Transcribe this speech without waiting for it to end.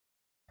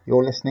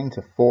You're listening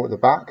to Four at the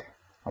Back,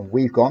 and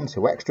we've gone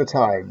to extra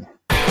time.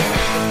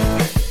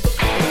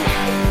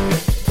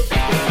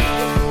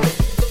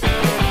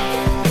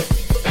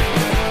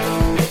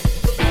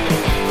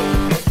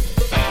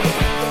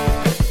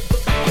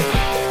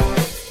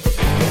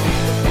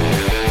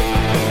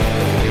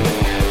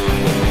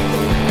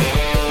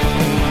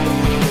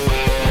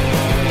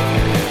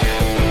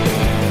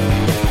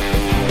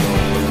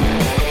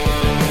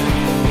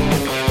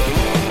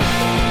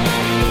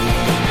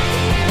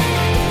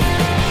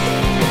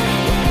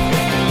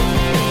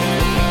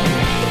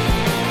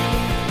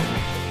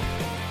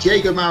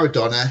 Diego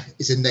Maradona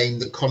is a name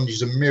that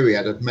conjures a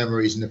myriad of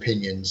memories and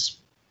opinions.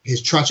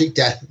 His tragic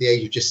death at the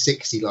age of just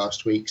 60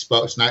 last week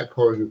sparked an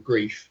outpouring of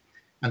grief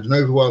and an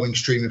overwhelming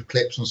stream of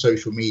clips on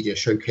social media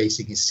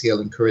showcasing his skill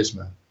and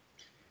charisma.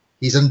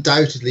 He's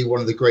undoubtedly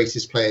one of the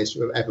greatest players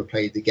who have ever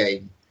played the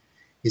game.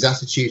 His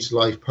attitude to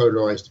life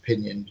polarised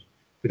opinion,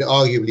 but it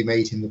arguably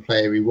made him the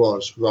player he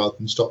was rather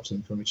than stopped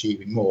him from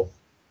achieving more.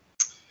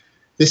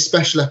 This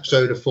special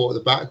episode of Four at the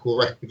Back will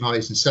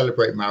recognise and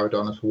celebrate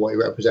Maradona for what he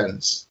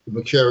represents, the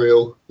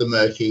mercurial, the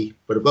murky,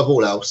 but above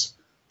all else,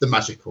 the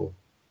magical.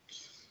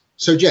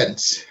 So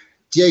gents,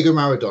 Diego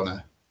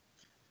Maradona,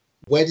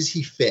 where does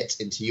he fit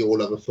into your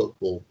love of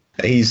football?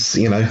 He's,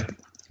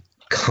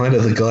 kind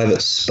of the guy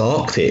that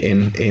sparked it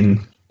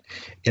in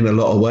a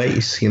lot of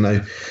ways.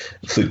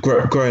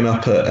 Growing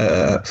up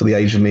for the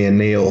age of me and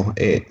Neil,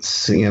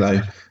 it's,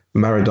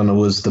 Maradona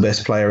was the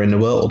best player in the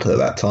world at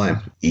that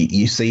time.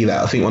 You see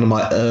that. I think one of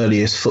my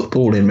earliest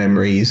footballing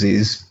memories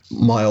is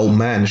my old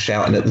man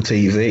shouting at the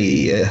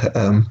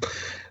TV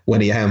when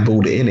he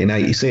handballed it in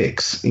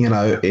 '86.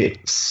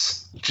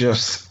 It's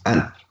just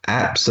an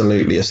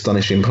absolutely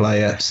astonishing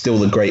player, still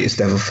the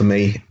greatest ever for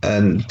me.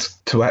 And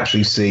to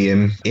actually see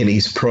him in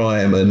his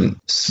prime, and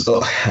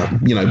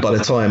by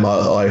the time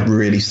I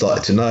really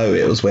started to know,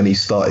 it was when he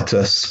started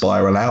to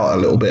spiral out a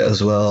little bit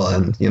as well.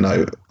 And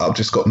I've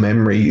just got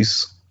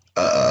memories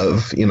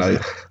of,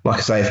 like I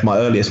say, if my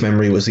earliest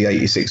memory was the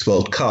 '86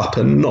 World Cup,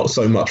 and not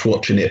so much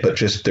watching it, but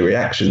just the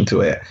reaction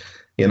to it.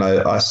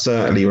 I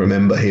certainly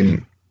remember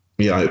him,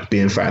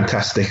 being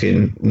fantastic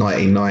in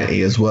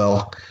 1990 as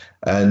well.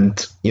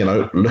 And,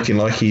 looking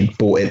like he'd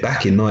bought it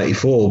back in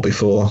 94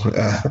 before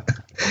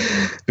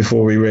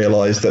we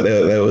realised that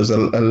there was a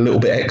little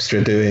bit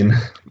extra doing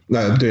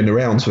the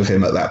rounds with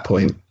him at that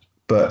point.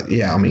 But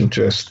yeah,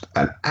 just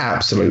an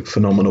absolute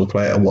phenomenal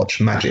player.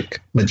 Watch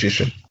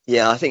magician.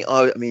 Yeah, I think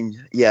me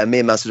and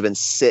Maz would have been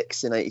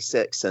 6 in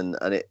 '86, and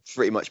it's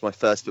pretty much my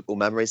first football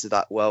memories of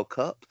that World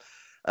Cup.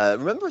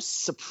 Remember a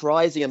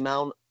surprising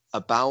amount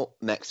about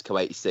Mexico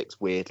 '86,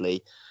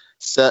 weirdly.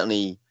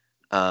 Certainly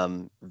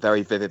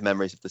very vivid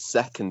memories of the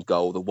second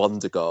goal, the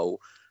wonder goal.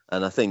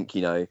 And I think,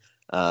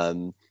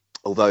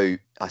 although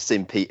I've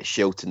seen Peter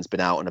Shilton's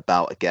been out and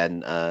about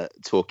again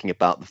talking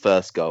about the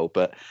first goal,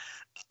 but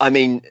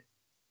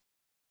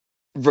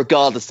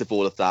regardless of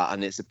all of that,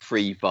 and it's a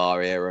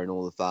pre-VAR era and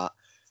all of that,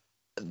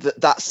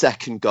 that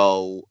second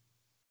goal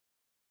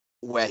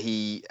where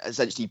he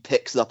essentially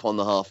picks up on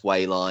the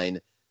halfway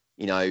line,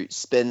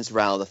 spins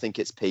round. I think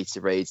it's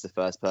Peter Reid's the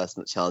first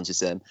person that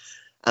challenges him.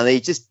 And he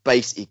just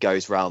basically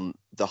goes around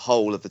the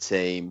whole of the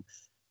team.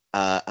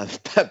 And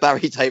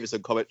Barry Davies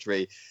on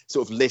commentary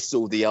sort of lists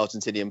all the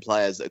Argentinian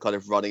players that are kind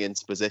of running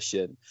into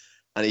position.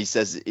 And he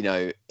says,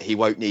 he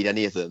won't need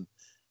any of them.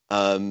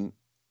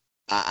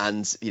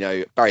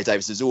 Barry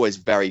Davies is always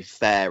very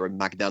fair and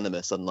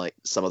magnanimous, unlike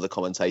some of the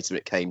commentators when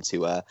it came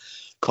to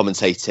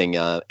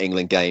commentating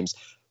England games,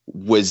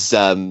 was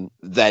then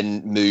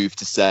moved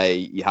to say,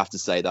 you have to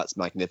say that's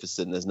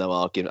magnificent. There's no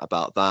argument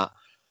about that.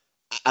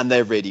 And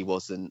there really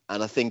wasn't.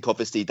 And I think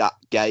obviously that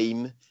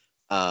game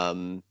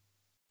in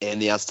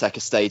the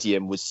Azteca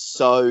Stadium was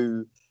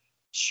so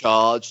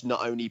charged,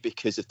 not only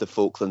because of the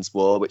Falklands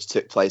War, which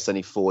took place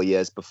only 4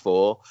 years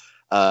before,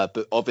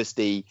 but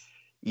obviously,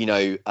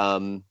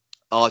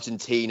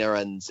 Argentina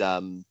and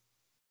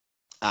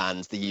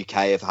the UK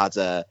have had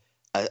a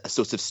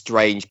sort of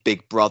strange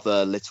big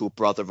brother, little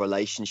brother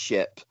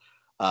relationship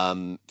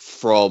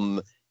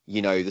from,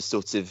 the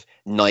sort of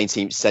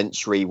 19th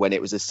century, when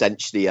it was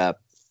essentially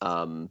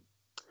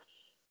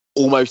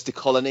almost a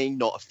colony,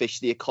 not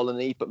officially a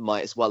colony, but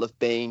might as well have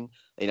been.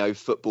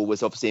 Football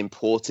was obviously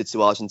imported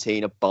to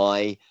Argentina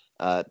by,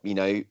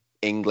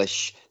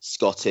 English,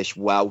 Scottish,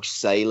 Welsh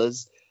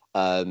sailors.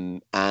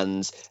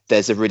 And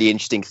there's a really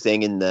interesting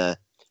thing in the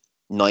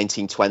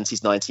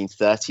 1920s,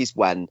 1930s,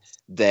 when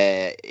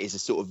there is a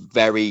sort of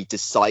very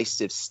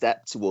decisive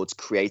step towards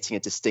creating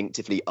a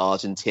distinctively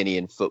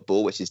Argentinian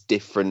football, which is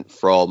different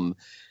from,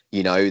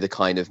 the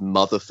kind of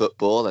mother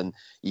football. And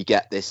you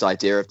get this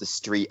idea of the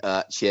street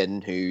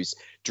urchin who's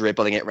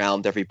dribbling it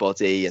around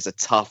everybody as a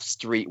tough,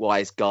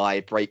 streetwise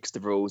guy, breaks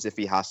the rules if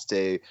he has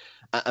to.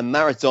 And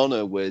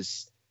Maradona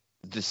was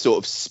the sort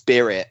of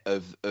spirit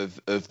of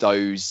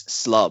those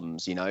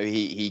slums.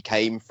 He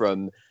came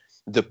from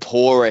the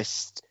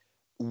poorest,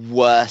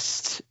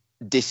 worst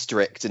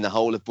district in the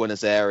whole of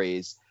Buenos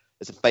Aires.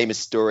 There's a famous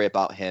story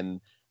about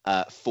him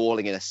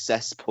falling in a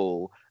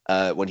cesspool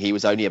when he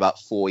was only about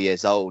 4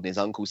 years old, and his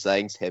uncle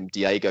saying to him,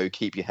 "Diego,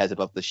 keep your head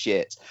above the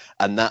shit,"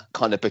 and that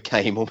kind of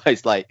became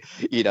almost like,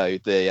 you know,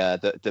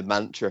 the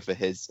mantra for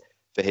his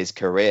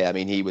career. I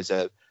mean, he was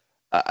a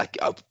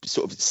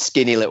sort of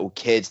skinny little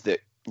kid that,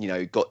 you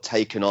know, got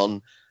taken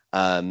on.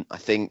 I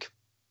think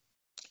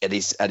at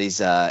his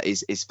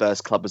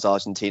first club was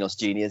Argentinos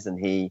Juniors, and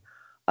he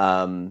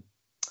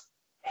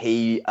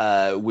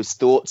was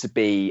thought to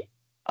be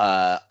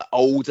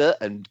older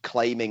and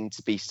claiming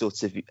to be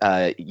sort of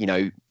you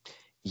know,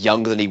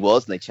 younger than he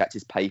was, and they checked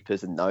his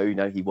papers, and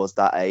no, he was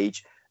that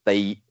age.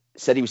 They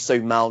said he was so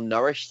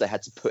malnourished they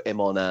had to put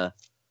him on a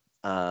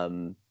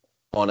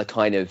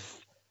kind of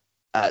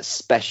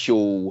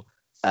special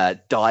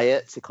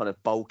diet to kind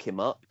of bulk him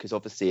up, because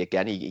obviously,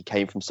 again, he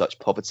came from such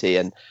poverty,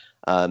 and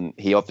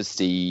he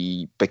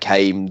obviously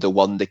became the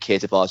wonder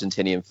kid of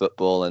Argentinian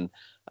football.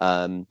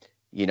 And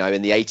you know,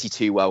 in the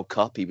 '82 World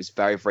Cup, he was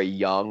very, very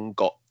young,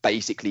 got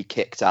basically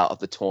kicked out of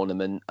the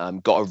tournament,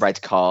 got a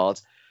red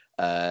card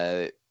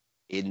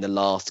in the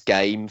last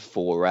game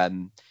for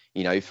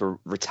you know, for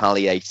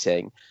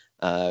retaliating.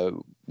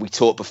 We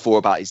talked before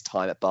about his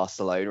time at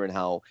Barcelona and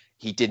how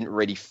he didn't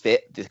really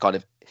fit the kind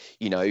of,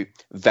 you know,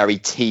 very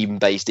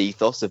team-based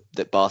ethos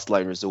that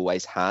Barcelona has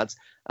always had.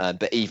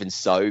 But even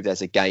so,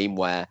 there's a game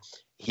where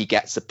he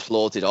gets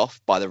applauded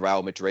off by the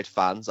Real Madrid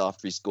fans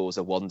after he scores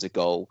a wonder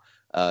goal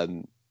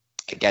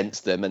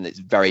against them, and it's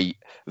very,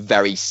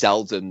 very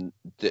seldom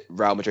that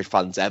Real Madrid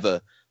fans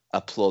ever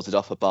applauded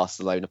off a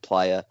Barcelona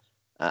player.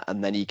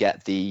 And then you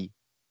get the,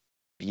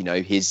 you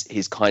know,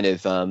 his kind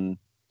of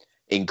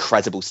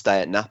incredible stay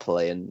at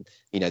Napoli, and,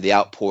 you know, the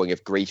outpouring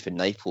of grief in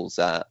Naples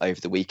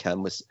over the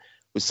weekend was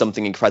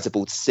something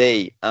incredible to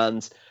see.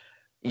 And,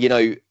 you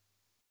know,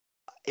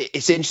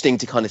 it's interesting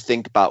to kind of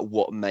think about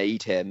what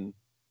made him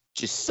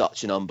just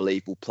such an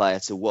unbelievable player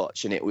to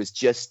watch. And it was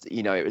just,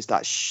 you know, it was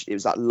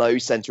that low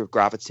center of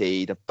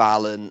gravity, the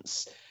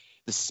balance,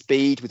 the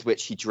speed with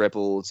which he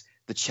dribbled,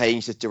 the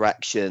change of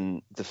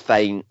direction, the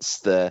feints,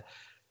 the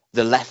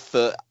left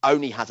foot.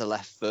 Only had a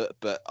left foot,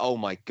 but oh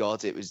my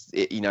God,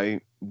 you know,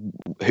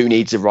 who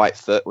needs a right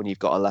foot when you've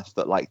got a left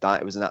foot like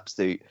that? It was an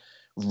absolute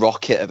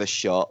rocket of a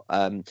shot.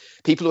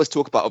 People always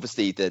talk about,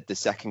 obviously, the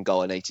second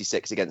goal in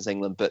 '86 against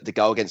England, but the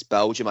goal against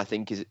Belgium, I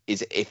think, is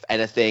if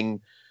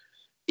anything,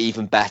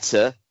 even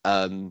better,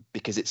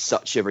 because it's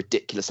such a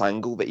ridiculous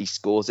angle that he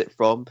scores it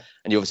from.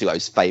 And you obviously got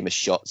those famous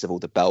shots of all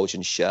the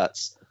Belgian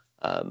shirts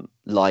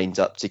lined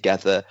up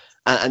together.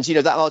 And you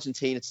know, that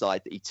Argentina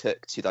side that he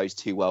took to those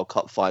 2 World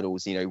Cup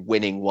finals, you know,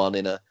 winning one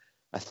in a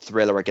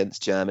thriller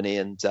against Germany,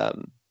 and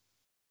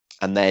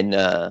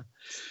then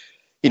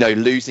you know,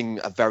 losing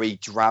a very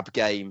drab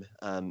game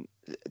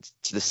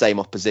to the same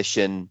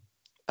opposition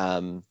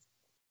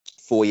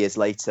 4 years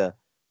later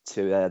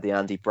to the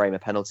Andy Bremer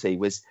penalty,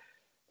 was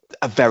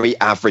a very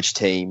average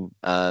team.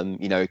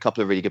 You know, a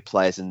couple of really good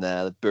players in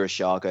there.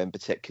 Burruchaga in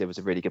particular was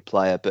a really good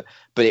player, but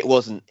it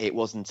wasn't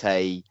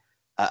a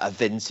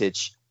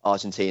vintage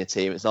Argentina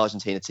team. It's an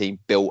Argentina team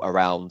built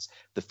around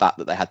the fact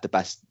that they had the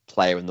best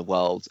player in the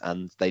world,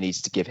 and they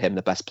needed to give him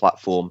the best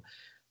platform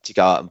to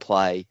go out and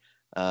play.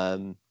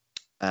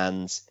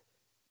 And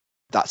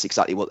that's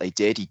exactly what they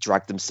did. He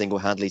dragged them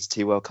single-handedly to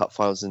 2 World Cup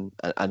finals and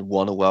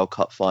won a World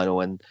Cup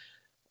final. And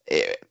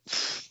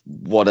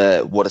what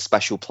a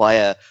special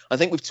player. I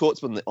think we've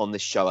talked on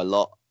this show a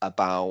lot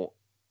about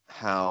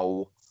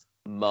how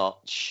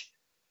much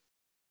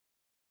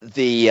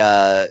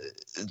the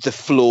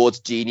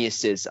flawed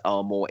geniuses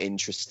are more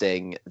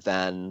interesting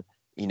than,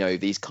 you know,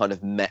 these kind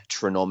of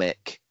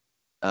metronomic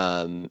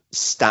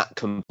stat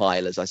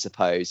compilers, I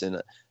suppose. And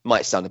it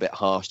might sound a bit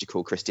harsh to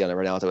call Cristiano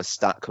Ronaldo a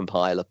stat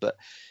compiler, but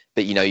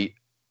you know,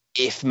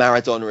 if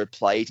Maradona had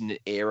played in an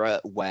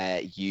era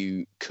where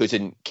you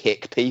couldn't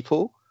kick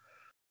people,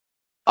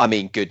 I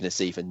mean,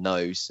 goodness even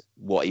knows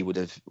what he would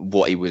have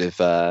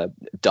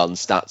done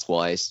stats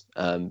wise,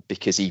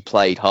 because he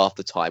played half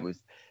the time with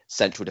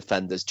central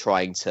defenders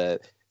trying to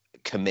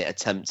commit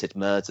attempted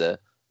murder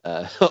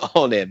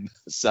on him.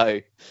 So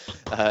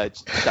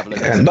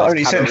not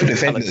only central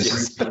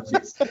defenders,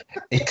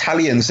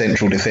 Italian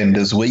central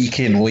defenders, week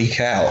in, week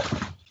out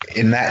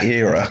in that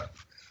era.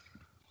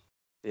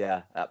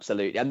 Yeah,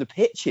 absolutely. And the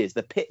pitches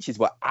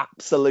were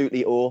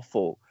absolutely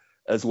awful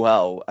as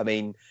well. I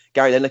mean,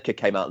 Gary Lineker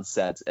came out and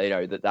said, you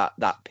know,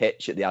 that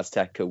pitch at the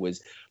Azteca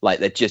was like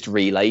they just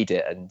relayed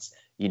it, and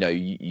you know,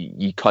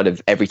 you kind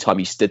of, every time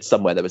you stood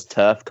somewhere there was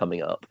turf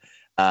coming up,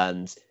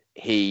 and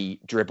he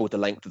dribbled the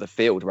length of the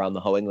field around the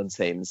whole England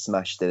team and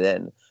smashed it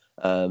in.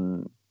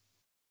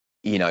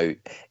 You know,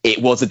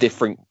 it was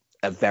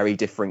a very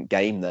different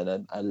game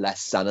then, a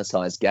less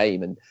sanitized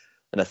game, and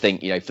I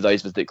think, you know, for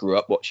those of us that grew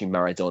up watching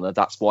Maradona,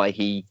 that's why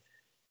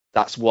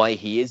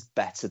he is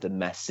better than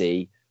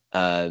Messi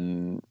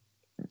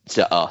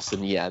to us.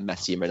 And yeah,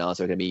 Messi and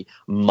Ronaldo are going to be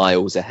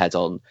miles ahead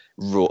on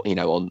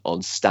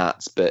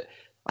stats, but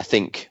I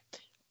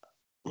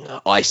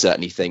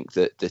certainly think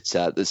that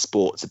the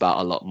sport's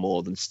about a lot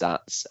more than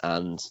stats.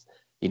 And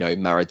you know,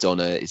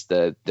 Maradona is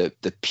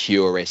the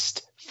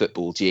purest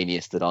football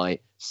genius that I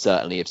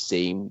certainly have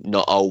seen.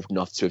 Not old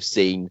enough to have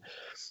seen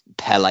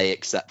Pele,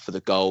 except for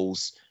the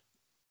goals.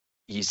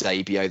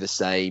 Eusebio the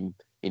same.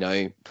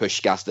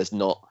 Puskás. There's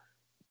not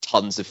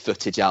tons of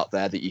footage out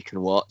there that you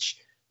can watch.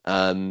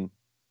 And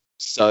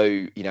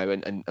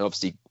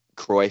obviously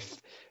Cruyff,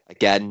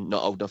 again,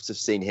 not old enough to have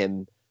seen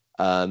him,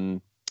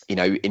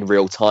 in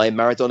real time.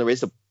 Maradona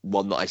is the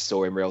one that I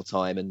saw in real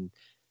time, and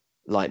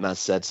like Maz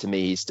said, to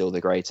me, he's still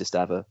the greatest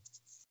ever.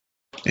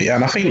 Yeah,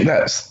 and I think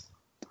that's.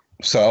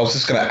 So I was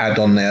just going to add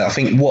on there. I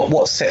think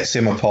what sets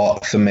him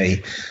apart for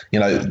me,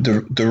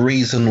 the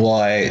reason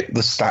why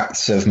the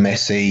stats of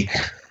Messi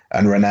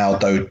and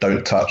Ronaldo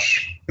don't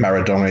touch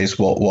Maradona is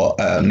what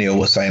Neil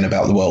was saying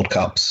about the World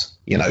Cups.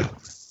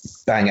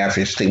 Bang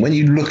average team. When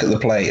you look at the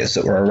players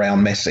that were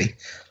around Messi,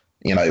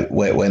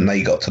 when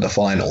they got to the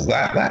final,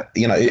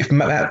 if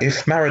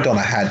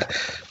Maradona had,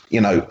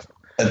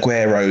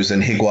 Agueros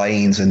and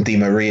Higuains and Di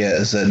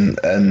Marias and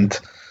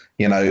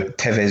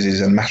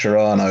Tevez's and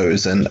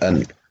Mascherano's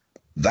and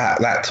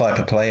that type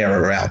of player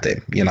around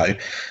him,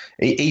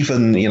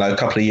 even a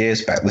couple of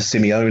years back, the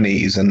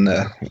Simeones and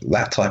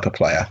that type of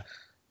player.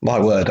 My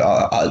word,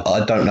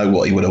 I don't know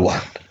what he would have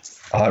won.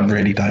 I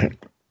really don't.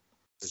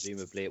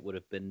 Presumably, it would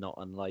have been not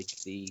unlike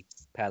the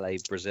Pele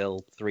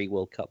Brazil 3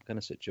 World Cup kind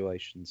of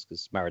situations,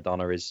 because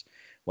Maradona is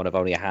one of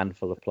only a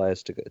handful of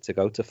players to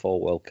go to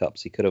 4 World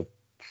Cups. He could have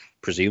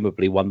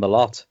presumably won the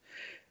lot.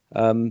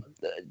 You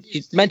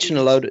mentioned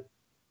a load.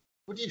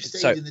 Would you have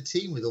stayed in the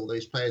team with all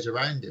those players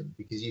around him?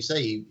 Because you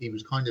say he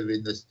was kind of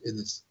in this.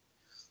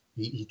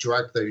 He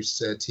dragged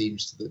those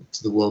teams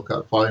to the World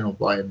Cup final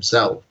by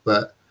himself.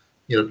 But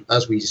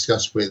as we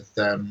discussed with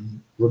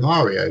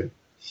Romario,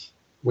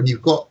 when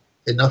you've got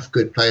enough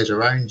good players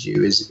around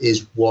you,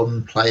 is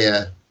one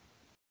player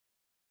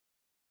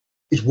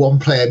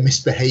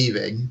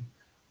misbehaving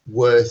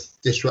worth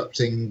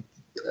disrupting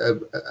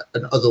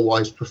an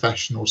otherwise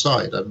professional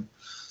side?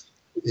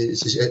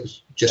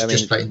 It's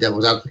just playing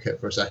devil's advocate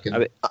for a second. I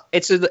mean,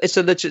 it's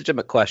a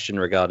legitimate question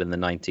regarding the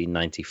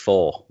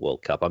 1994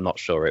 World Cup. I'm not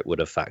sure it would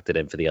have factored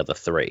in for the other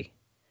 3.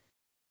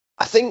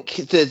 I think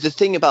the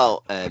thing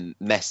about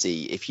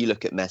Messi, if you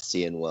look at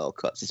Messi in World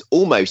Cups, it's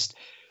almost,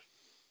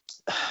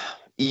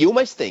 you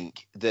almost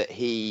think that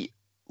he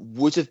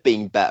would have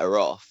been better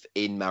off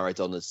in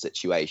Maradona's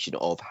situation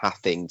of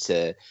having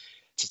to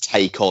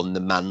take on the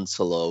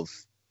mantle of,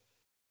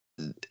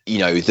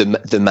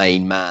 the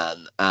main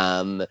man.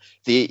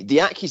 The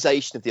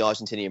accusation of the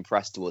Argentinian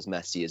press towards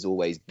Messi has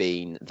always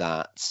been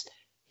that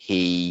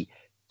he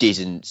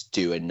didn't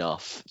do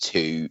enough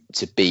to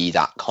be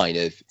that kind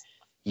of,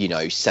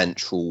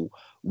 central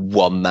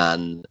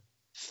one-man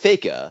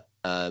figure.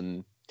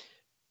 It's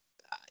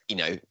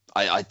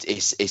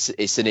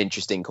an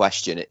interesting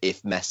question.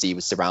 If Messi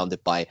was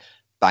surrounded by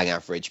bang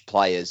average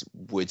players,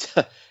 would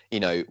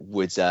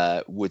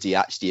he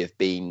actually have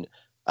been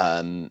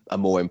a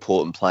more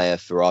important player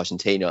for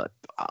Argentina?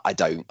 I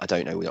don't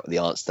know what the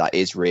answer to that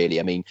is, really.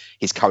 I mean,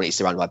 he's currently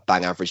surrounded by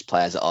bang average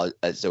players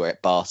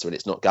at Barca, and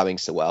it's not going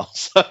so well.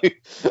 So,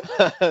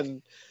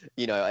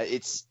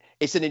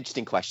 it's an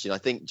interesting question. I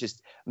think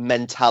just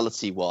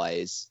mentality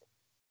wise,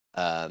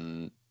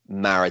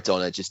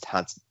 Maradona just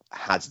had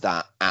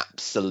that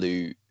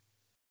absolute,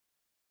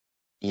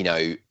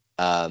 that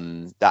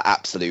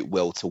absolute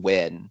will to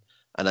win.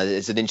 And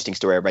there's an interesting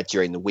story I read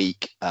during the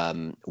week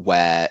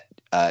where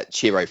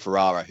Ciro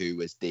Ferrara, who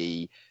was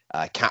the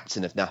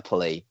captain of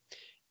Napoli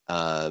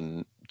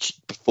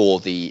before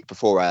a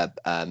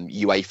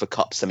UEFA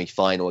Cup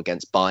semi-final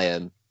against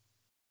Bayern,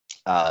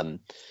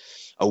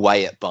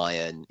 away at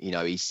Bayern,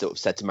 he sort of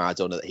said to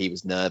Maradona that he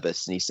was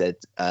nervous, and he said,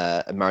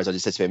 Maradona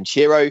said to him,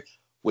 "Ciro,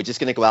 we're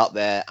just going to go out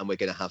there and we're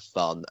going to have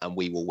fun and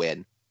we will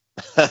win."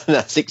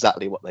 That's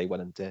exactly what they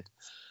went and did.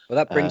 Well,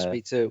 that brings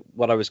me to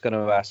what I was going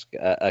to ask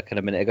a kind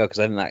of minute ago, because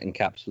I think that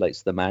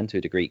encapsulates the man to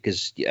a degree,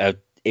 because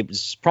it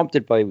was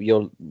prompted by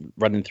your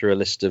running through a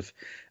list of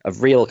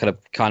real kind of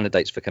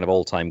candidates for kind of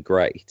all-time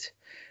great.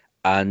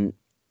 And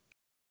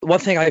one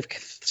thing I've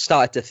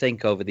started to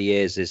think over the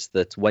years is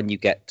that when you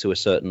get to a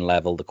certain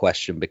level, the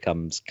question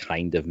becomes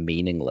kind of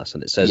meaningless,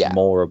 and it says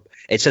more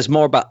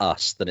about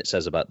us than it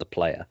says about the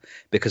player,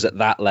 because at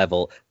that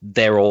level,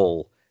 they're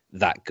all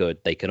that good.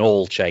 They can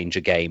all change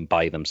a game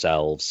by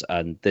themselves,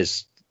 and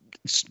there's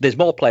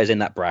more players in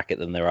that bracket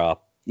than there are,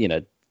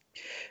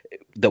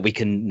 that we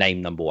can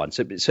name number one.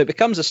 So it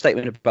becomes a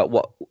statement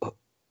about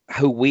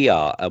who we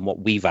are and what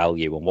we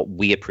value and what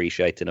we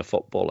appreciate in a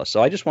footballer.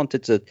 So I just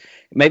wanted to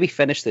maybe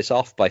finish this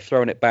off by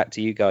throwing it back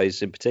to you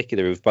guys in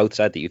particular, who've both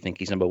said that you think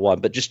he's number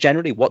one, but just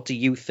generally, what do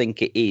you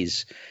think it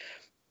is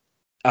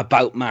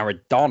about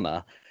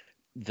Maradona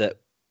that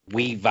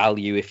we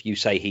value if you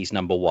say he's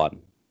number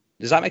one?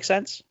 Does that make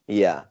sense?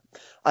 Yeah.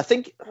 I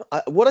think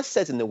what I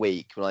said in the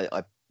week when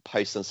I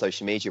posted on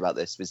social media about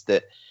this was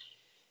that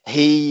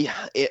in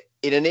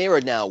an era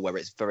now where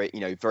it's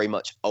very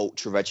much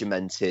ultra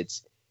regimented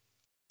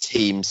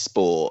team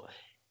sport,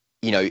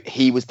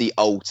 he was the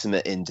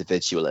ultimate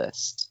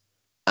individualist.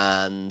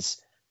 And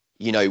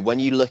when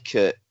you look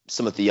at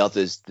some of the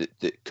others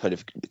that kind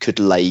of could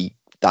lay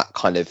that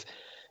kind of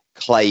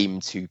claim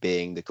to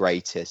being the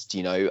greatest.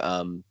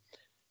 Cruyff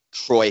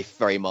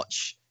very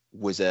much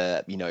was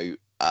a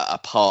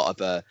part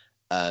of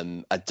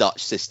a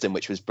Dutch system,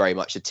 which was very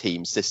much a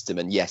team system.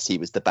 And yes, he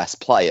was the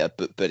best player,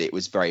 but it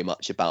was very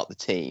much about the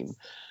team.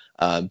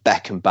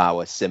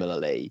 Beckenbauer,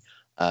 similarly,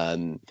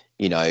 I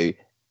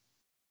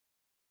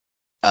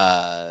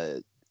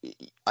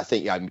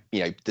think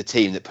the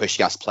team that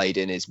Puskás played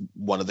in is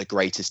one of the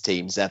greatest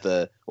teams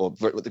ever, or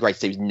the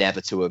greatest teams never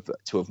to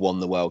have won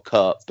the World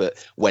Cup, but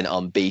went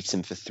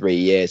unbeaten for 3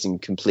 years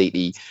and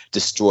completely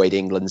destroyed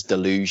England's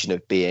delusion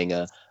of being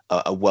a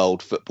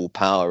world football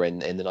power in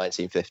the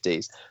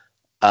 1950s.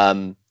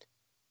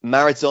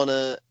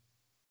 Maradona,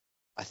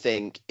 I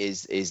think,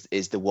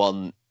 is the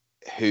one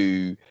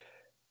who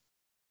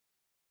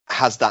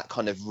has that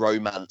kind of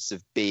romance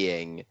of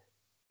being,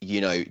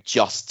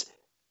 just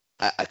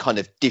a kind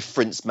of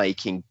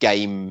difference-making,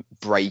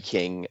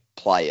 game-breaking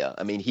player.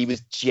 I mean, he was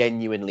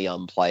genuinely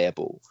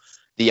unplayable.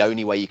 The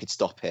only way you could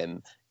stop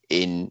him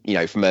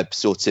from a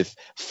sort of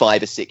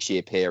 5 or 6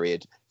 year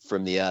period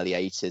from the early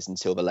 80s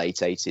until the late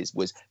 80s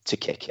was to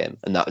kick him,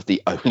 and that was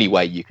the only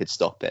way you could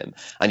stop him.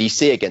 And you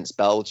see against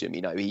Belgium,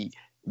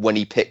 when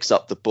he picks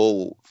up the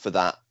ball for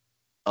that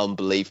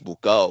unbelievable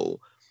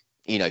goal,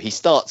 he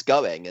starts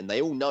going and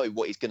they all know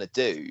what he's going to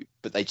do,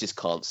 but they just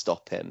can't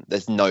stop him.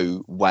 There's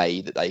no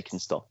way that they can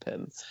stop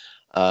him.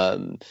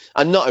 And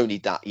not only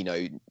that,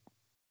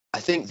 I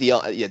think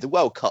the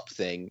World Cup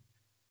thing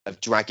of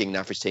dragging an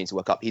average team to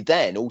World Cup, he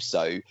then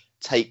also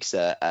takes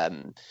a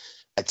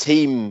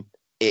team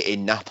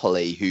in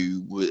Napoli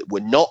who were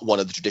not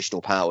one of the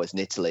traditional powers in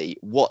Italy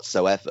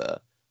whatsoever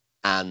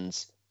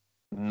and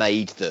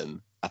made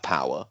them a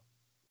power.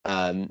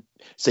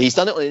 So he's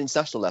done it on an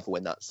international level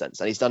in that sense,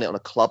 and he's done it on a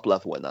club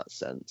level in that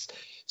sense.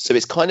 So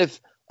it's kind of,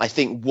 I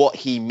think, what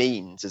he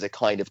means as a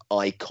kind of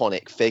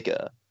iconic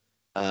figure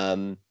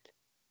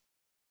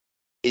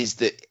is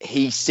that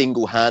he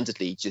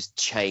single-handedly just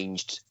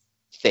changed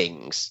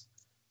things,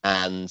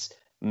 and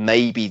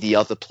maybe the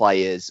other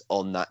players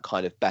on that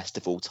kind of best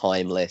of all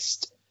time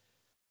list,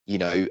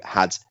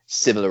 had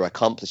similar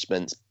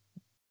accomplishments,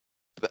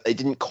 but they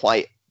didn't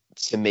quite,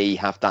 to me,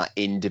 have that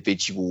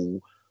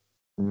individual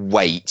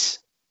weight,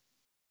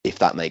 if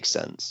that makes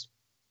sense.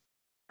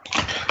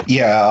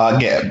 Yeah,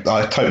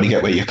 I totally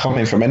get where you're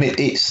coming from, and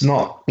it's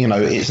not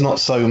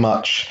so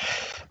much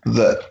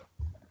that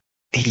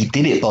he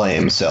did it by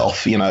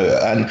himself,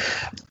 and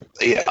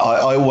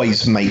I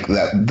always make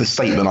the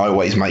statement I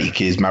always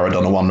make is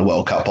Maradona won the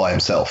World Cup by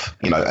himself.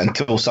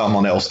 Until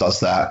someone else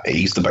does that,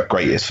 he's the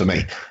greatest for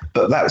me.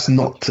 But that's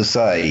not to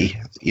say,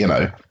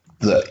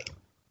 that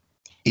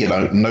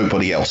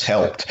nobody else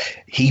helped.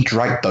 He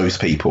dragged those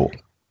people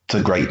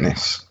to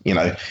greatness.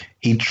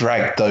 He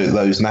dragged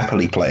those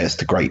Napoli players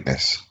to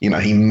greatness. He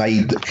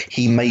made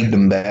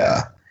them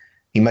better.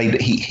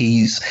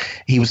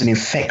 He was an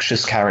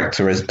infectious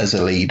character as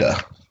a leader.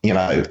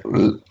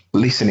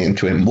 Listening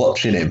to him,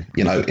 watching him,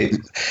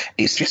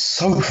 it's just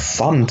so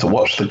fun to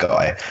watch the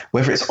guy,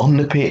 whether it's on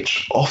the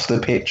pitch, off the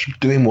pitch,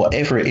 doing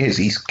whatever it is.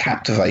 He's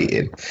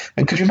captivating.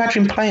 And could you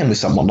imagine playing with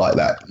someone like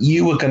that?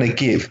 You were going to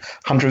give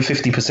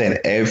 150%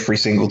 every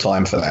single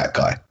time for that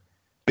guy,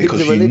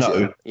 because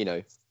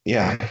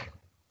yeah,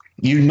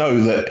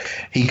 that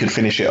he could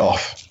finish it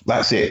off.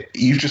 That's it.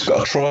 You've just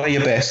got to try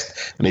your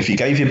best, and if you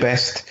gave your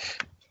best,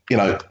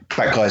 that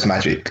guy's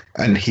magic,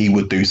 and he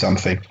would do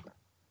something.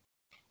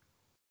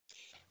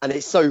 And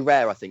it's so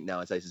rare, I think,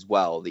 nowadays as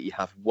well, that you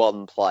have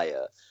one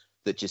player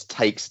that just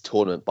takes a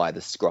tournament by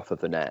the scruff of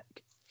the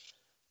neck,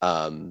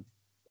 and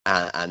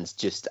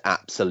just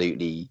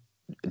absolutely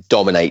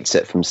dominates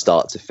it from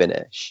start to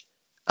finish.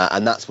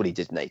 And that's what he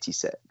did in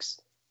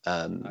 '86.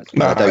 I don't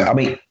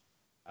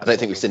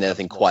think we've seen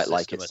anything quite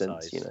like it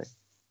since.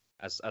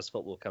 As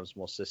football becomes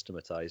more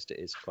systematized, it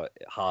is quite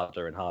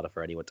harder and harder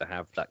for anyone to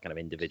have that kind of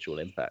individual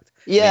impact.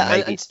 Yeah,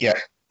 At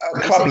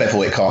club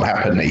level, it can't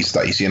happen these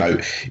days.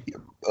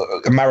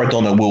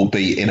 Maradona will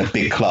be in a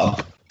big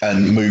club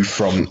and move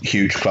from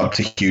huge club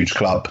to huge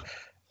club,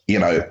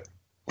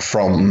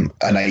 from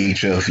an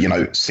age of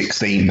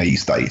 16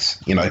 these days.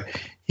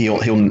 He'll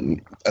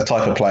a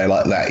type of player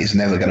like that is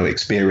never going to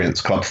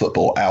experience club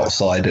football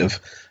outside of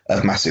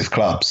massive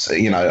clubs.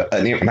 At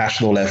the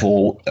international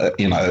level,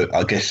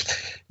 I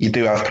guess you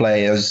do have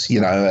players,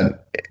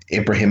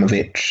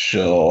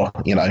 Ibrahimovic, or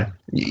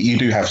you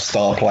do have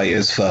star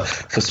players for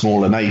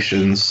smaller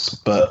nations,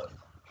 but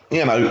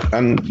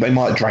and they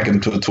might drag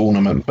them to a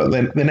tournament, but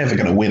they're never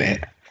going to win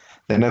it.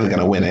 They're never going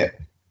to win it.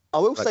 I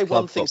will say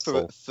one thing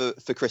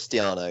for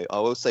Cristiano. I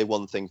will say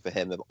one thing for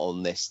him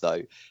on this,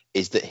 though,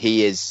 is that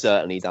he is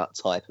certainly that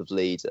type of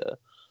leader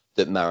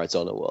that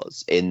Maradona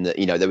was. In that,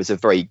 there was a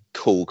very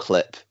cool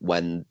clip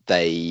when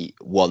they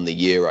won the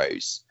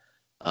Euros,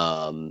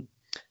 and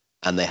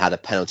they had a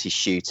penalty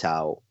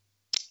shootout,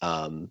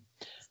 and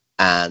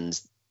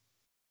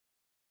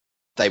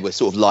they were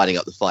sort of lining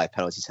up the 5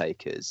 penalty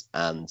takers,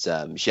 and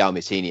João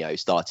Moutinho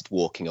started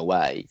walking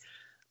away.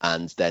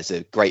 And there's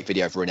a great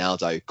video of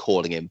Ronaldo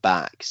calling him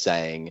back,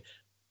 saying,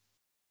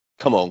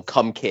 come on,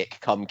 come kick,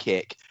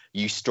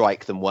 you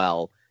strike them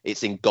well,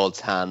 it's in God's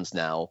hands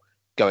now.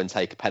 Go and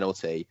take a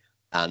penalty,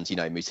 and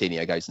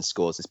Moutinho goes and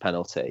scores this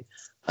penalty,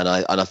 and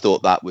I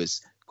thought that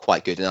was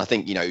quite good. And I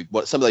think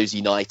what some of those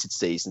United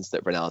seasons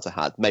that Ronaldo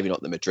had, maybe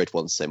not the Madrid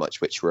ones so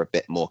much, which were a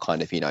bit more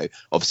kind of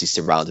obviously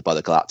surrounded by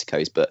the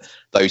Galacticos, but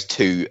those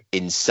two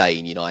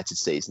insane United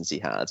seasons he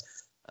had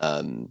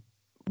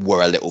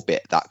were a little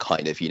bit that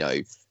kind of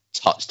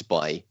touched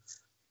by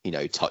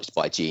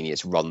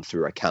genius, run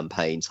through a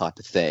campaign type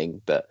of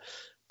thing. But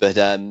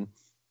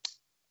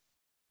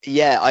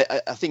yeah,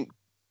 I think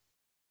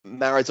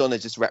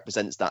Maradona just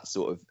represents that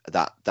sort of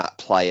that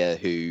player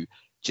who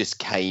just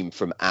came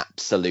from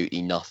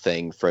absolutely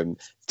nothing, from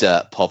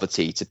dirt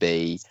poverty, to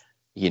be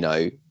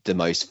the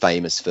most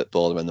famous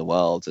footballer in the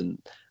world,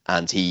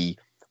 and he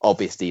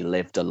obviously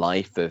lived a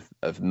life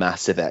of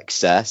massive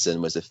excess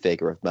and was a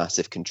figure of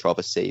massive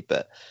controversy,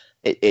 but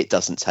it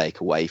doesn't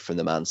take away from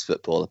the man's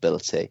football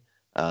ability.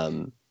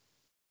 Got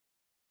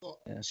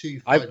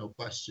two final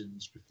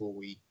questions before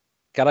we...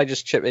 Can I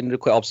just chip in a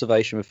quick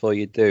observation before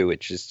you do,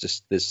 which is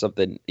just there's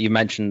something you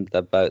mentioned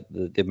about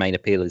the main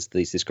appeal is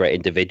he's this great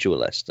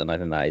individualist, and I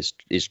think that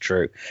is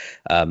true.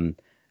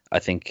 I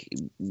think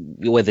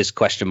with his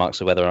question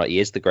marks of whether or not he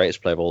is the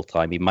greatest player of all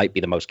time, he might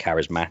be the most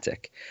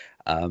charismatic.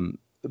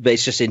 But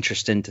it's just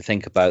interesting to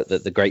think about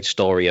the great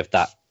story of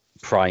that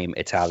prime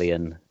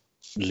Italian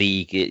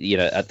league,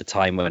 at the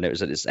time when it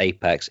was at its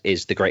apex,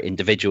 is the great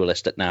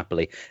individualist at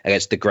Napoli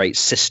against the great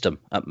system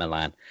at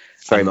Milan.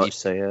 Very much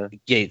so,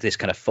 yeah. This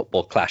kind of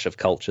football clash of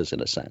cultures,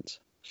 in a sense.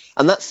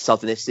 And that's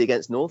Southern Italy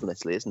against Northern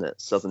Italy, isn't it?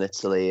 Southern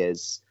Italy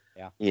is,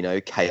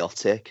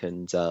 chaotic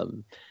and,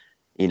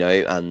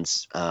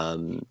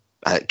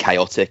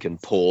 chaotic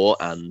and poor,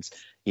 and,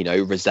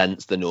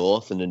 resents the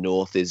North, and the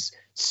North is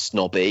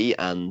snobby.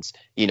 And,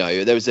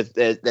 there's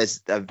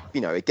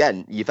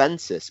again,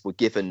 Juventus were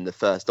given the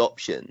first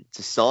option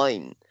to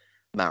sign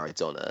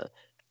Maradona,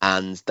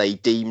 and they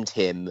deemed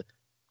him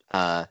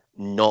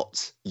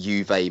not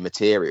Juve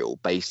material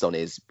based on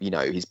his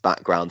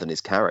background and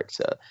his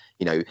character.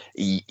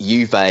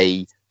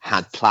 Juve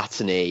had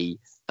Platini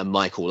and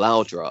Michael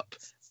Laudrup,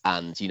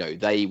 and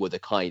they were the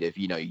kind of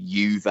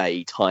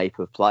Juve type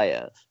of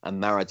player, and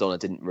Maradona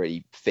didn't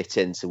really fit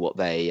into what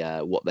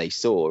they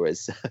saw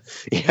as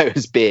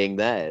as being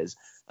theirs.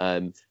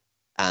 And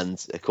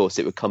of course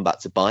it would come back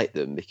to bite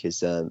them,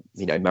 because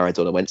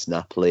Maradona went to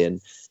Napoli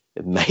and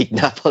made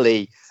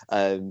Napoli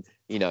a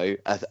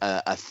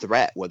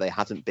threat where they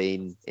hadn't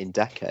been in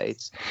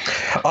decades.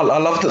 I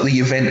love that the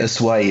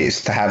Juventus way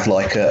is to have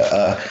like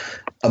a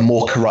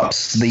more corrupt,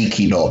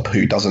 sneaky knob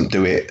who doesn't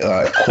do it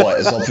quite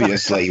as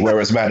obviously,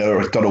 whereas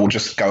Maradona will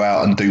just go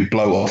out and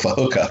blow off a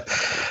hooker.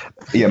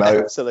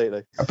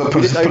 Absolutely. But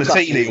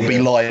Platini will be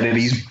lying in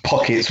his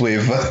pockets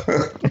with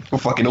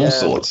fucking all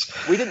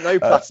sorts. We didn't know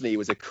Platini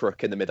was a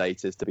crook in the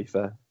mid-80s, to be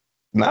fair.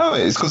 No,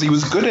 it's because he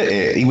was good at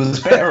it. He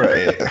was better at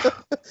it.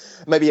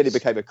 Maybe he only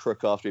became a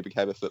crook after he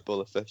became a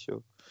football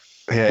official.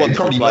 Yeah, he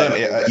probably learned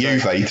it at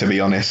Juve, to be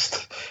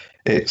honest.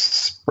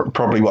 It's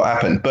probably what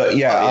happened. But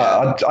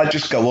I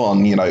just go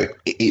on,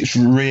 it's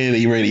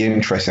really, really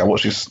interesting. I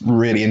watched this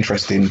really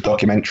interesting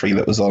documentary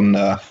that was on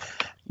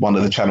one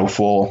of the Channel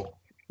 4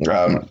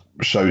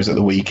 shows at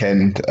the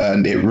weekend,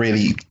 and it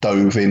really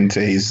dove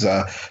into his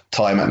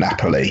time at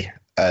Napoli,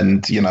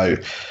 and,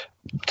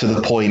 to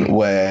the point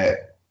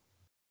where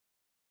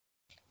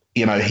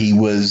he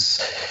was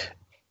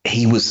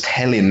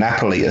telling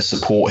Napoli to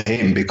support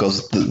him,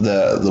 because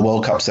the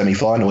World Cup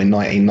semi-final in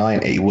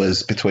 1990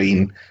 was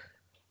between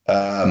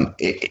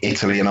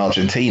Italy and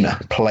Argentina,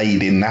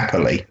 played in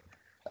Napoli,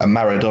 and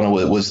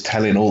Maradona was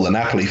telling all the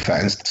Napoli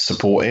fans to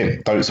support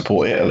him, don't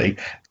support Italy,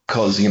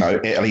 because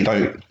Italy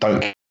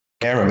don't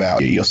care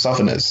about you, you're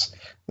Southerners.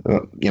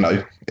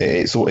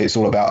 It's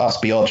all about us,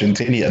 be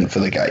Argentinian for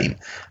the game,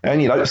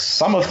 and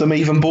some of them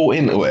even bought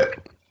into it.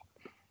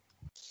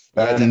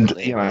 And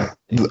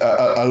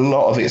a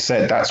lot of it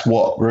said that's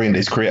what ruined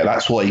his career.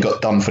 That's why he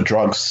got done for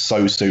drugs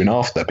so soon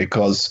after,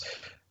 because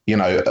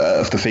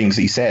of the things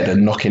he said,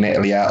 and knocking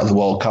Italy out of the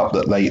World Cup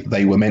that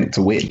they were meant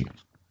to win.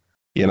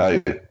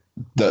 The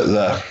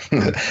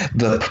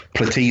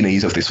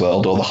Platinis of this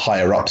world, or the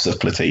higher ups of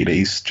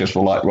Platinis, just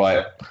were like,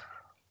 right,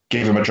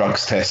 give him a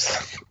drugs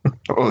test.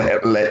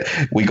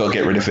 We got to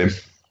get rid of him.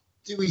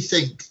 Do we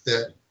think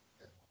that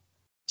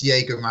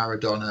Diego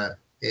Maradona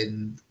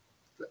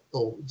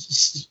or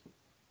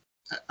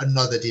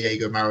another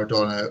Diego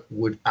Maradona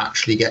would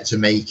actually get to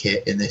make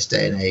it in this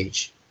day and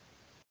age?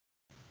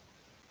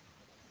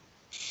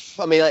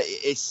 I mean,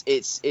 it's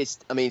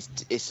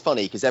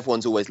funny because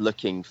everyone's always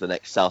looking for the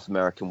next South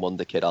American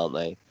wonder kid, aren't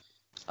they?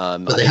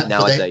 But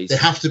nowadays they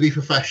have to be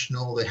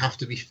professional. They have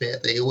to be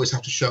fit. They always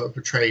have to show up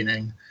for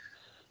training.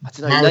 I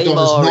don't know.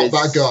 Maradona's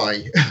not that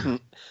guy.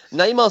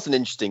 Neymar's an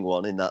interesting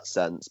one in that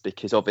sense,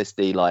 because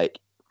obviously,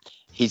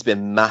 he's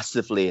been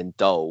massively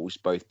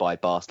indulged both by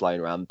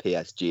Barcelona and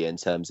PSG in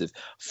terms of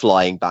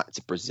flying back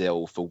to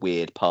Brazil for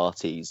weird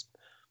parties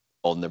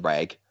on the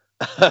reg.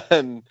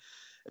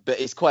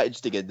 But it's quite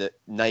interesting in that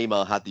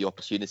Neymar had the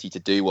opportunity to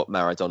do what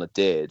Maradona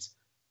did,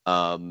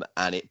 and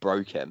it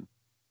broke him.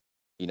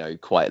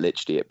 quite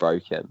literally it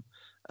broke him.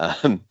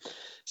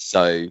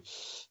 So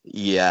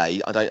yeah,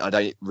 I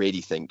don't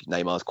really think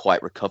Neymar's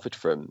quite recovered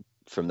from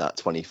that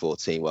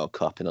 2014 World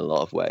Cup in a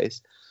lot of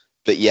ways.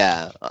 But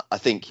yeah, I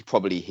think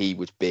he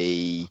would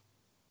be,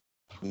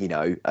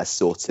 a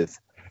sort of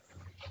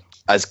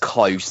as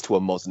close to a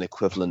modern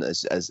equivalent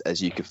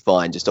as you could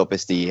find. Just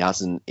obviously he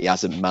hasn't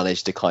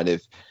managed to kind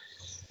of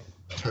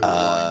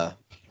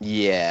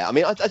yeah. I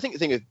mean, I think the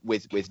thing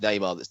with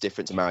Neymar that's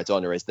different to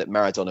Maradona is that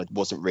Maradona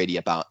wasn't really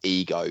about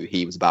ego.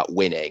 He was about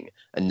winning,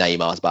 and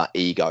Neymar's about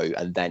ego,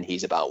 and then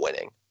he's about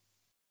winning.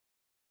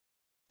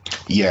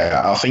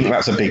 Yeah, I think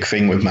that's a big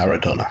thing with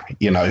Maradona.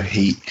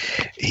 He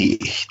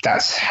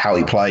that's how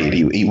he played.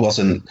 He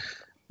wasn't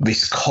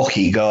this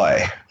cocky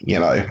guy.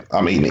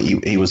 I mean,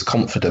 he was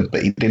confident,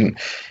 but he didn't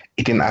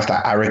have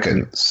that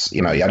arrogance. He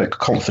had a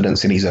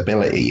confidence in his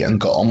ability and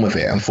got on with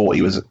it and thought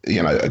he was,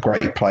 a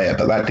great player.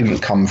 But that didn't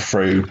come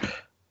through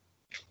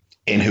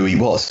in who he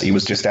was. He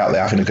was just out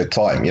there having a good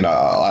time.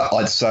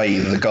 I'd say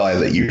the guy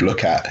that you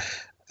look at,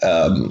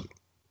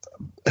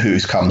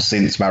 who's come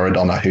since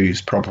Maradona, who's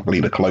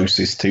probably the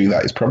closest to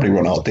that, is probably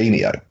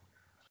Ronaldinho.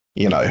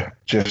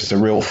 Just a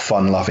real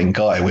fun-loving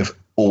guy with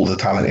all the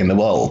talent in the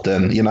world,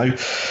 and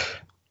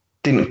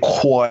didn't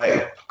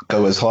quite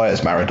go as high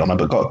as Maradona,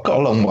 but got a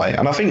long way.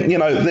 And I think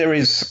there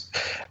is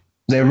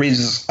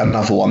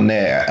another one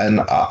there.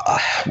 And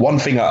one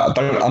thing, I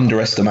don't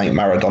underestimate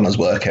Maradona's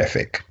work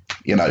ethic.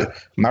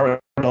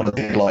 Maradona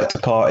did like to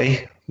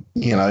party,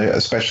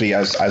 especially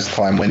as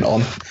time went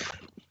on.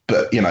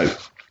 But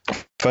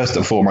first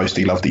and foremost,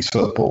 he loved his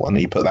football, and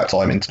he put that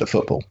time into the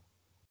football.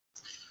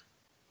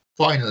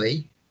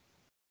 Finally,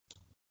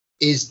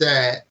 is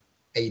there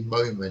a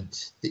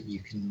moment that you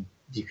can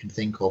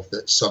think of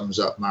that sums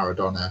up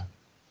Maradona?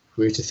 If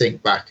we were to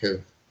think back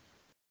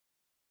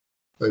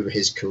over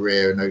his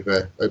career and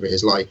over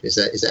his life, is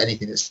there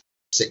anything that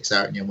sticks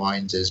out in your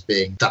mind as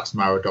being that's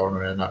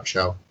Maradona in a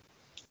nutshell?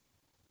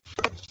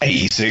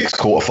 86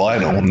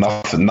 quarter-final.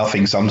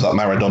 Nothing sums up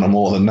Maradona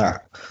more than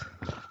that.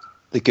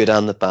 The good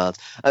and the bad.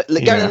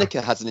 Gary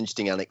Lineker has an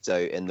interesting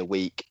anecdote in the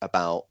week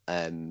about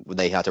when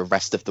they had a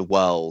rest of the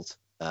world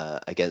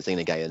against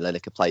England game, and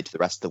Lineker played for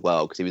the rest of the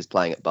world because he was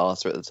playing at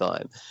Barca at the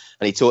time.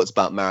 And he talks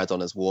about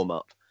Maradona's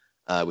warm-up,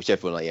 which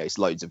everyone, it's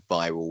loads of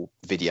viral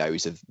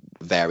videos of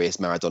various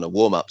Maradona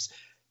warm-ups.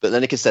 But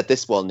Lineker said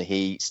this one,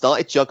 he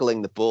started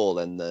juggling the ball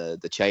in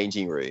the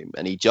changing room,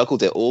 and he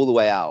juggled it all the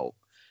way out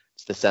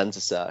to the centre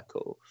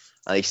circle.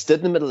 And he stood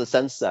in the middle of the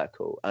centre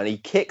circle, and he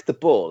kicked the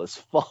ball as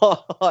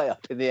far high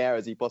up in the air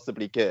as he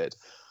possibly could,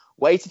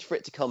 waited for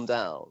it to come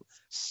down,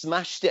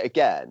 smashed it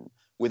again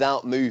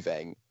without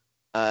moving,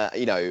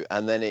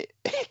 and then it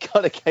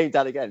kind of came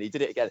down again. He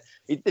did it again.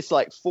 He did this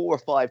like 4 or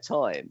 5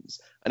 times,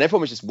 and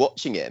everyone was just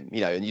watching him,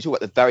 and you talk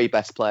about the very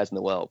best players in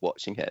the world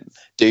watching him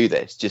do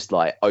this, just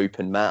like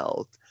open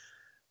mouthed.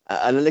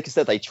 And like I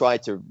said, they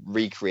tried to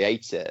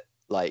recreate it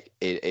like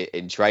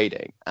in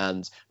training,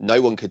 and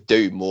no one could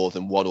do more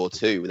than 1 or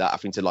 2 without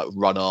having to like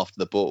run after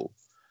the ball.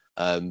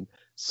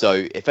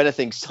 So if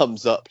anything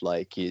sums up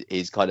like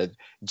his kind of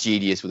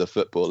genius with a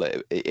football,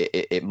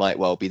 it might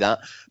well be that.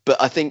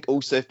 But I think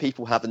also, if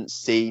people haven't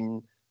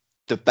seen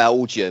the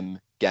Belgium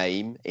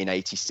game in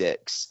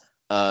 '86,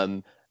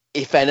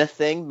 if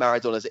anything,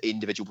 Maradona's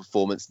individual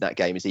performance in that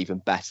game is even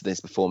better than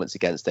his performance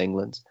against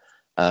England.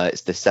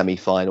 It's the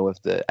semi-final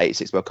of the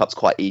 '86 World Cup. It's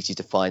quite easy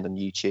to find on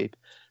YouTube.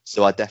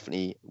 So I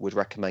definitely would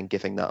recommend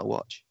giving that a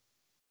watch.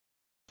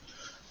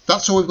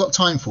 That's all we've got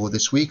time for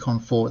this week on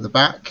Four at the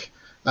Back.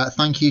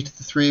 Thank you to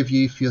the 3 of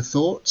you for your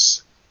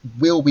thoughts.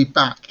 We'll be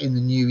back in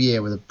the new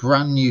year with a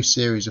brand new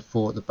series of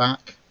Four at the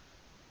Back.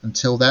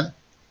 Until then,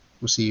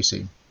 we'll see you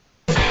soon.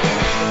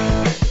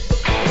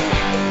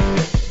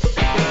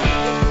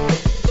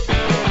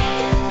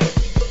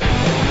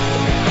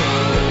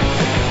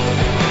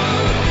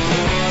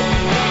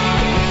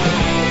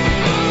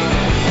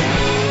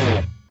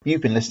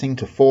 You've been listening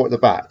to Four at the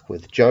Back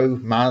with Joe,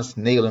 Maz,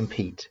 Neil and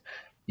Pete.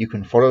 You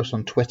can follow us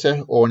on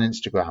Twitter or on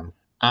Instagram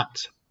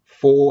at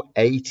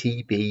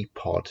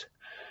 4ATBpod.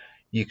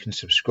 You can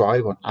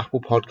subscribe on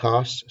Apple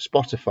Podcasts,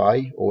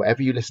 Spotify, or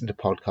wherever you listen to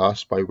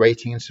podcasts by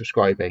rating and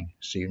subscribing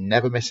so you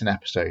never miss an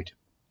episode.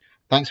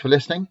 Thanks for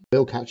listening.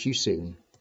 We'll catch you soon.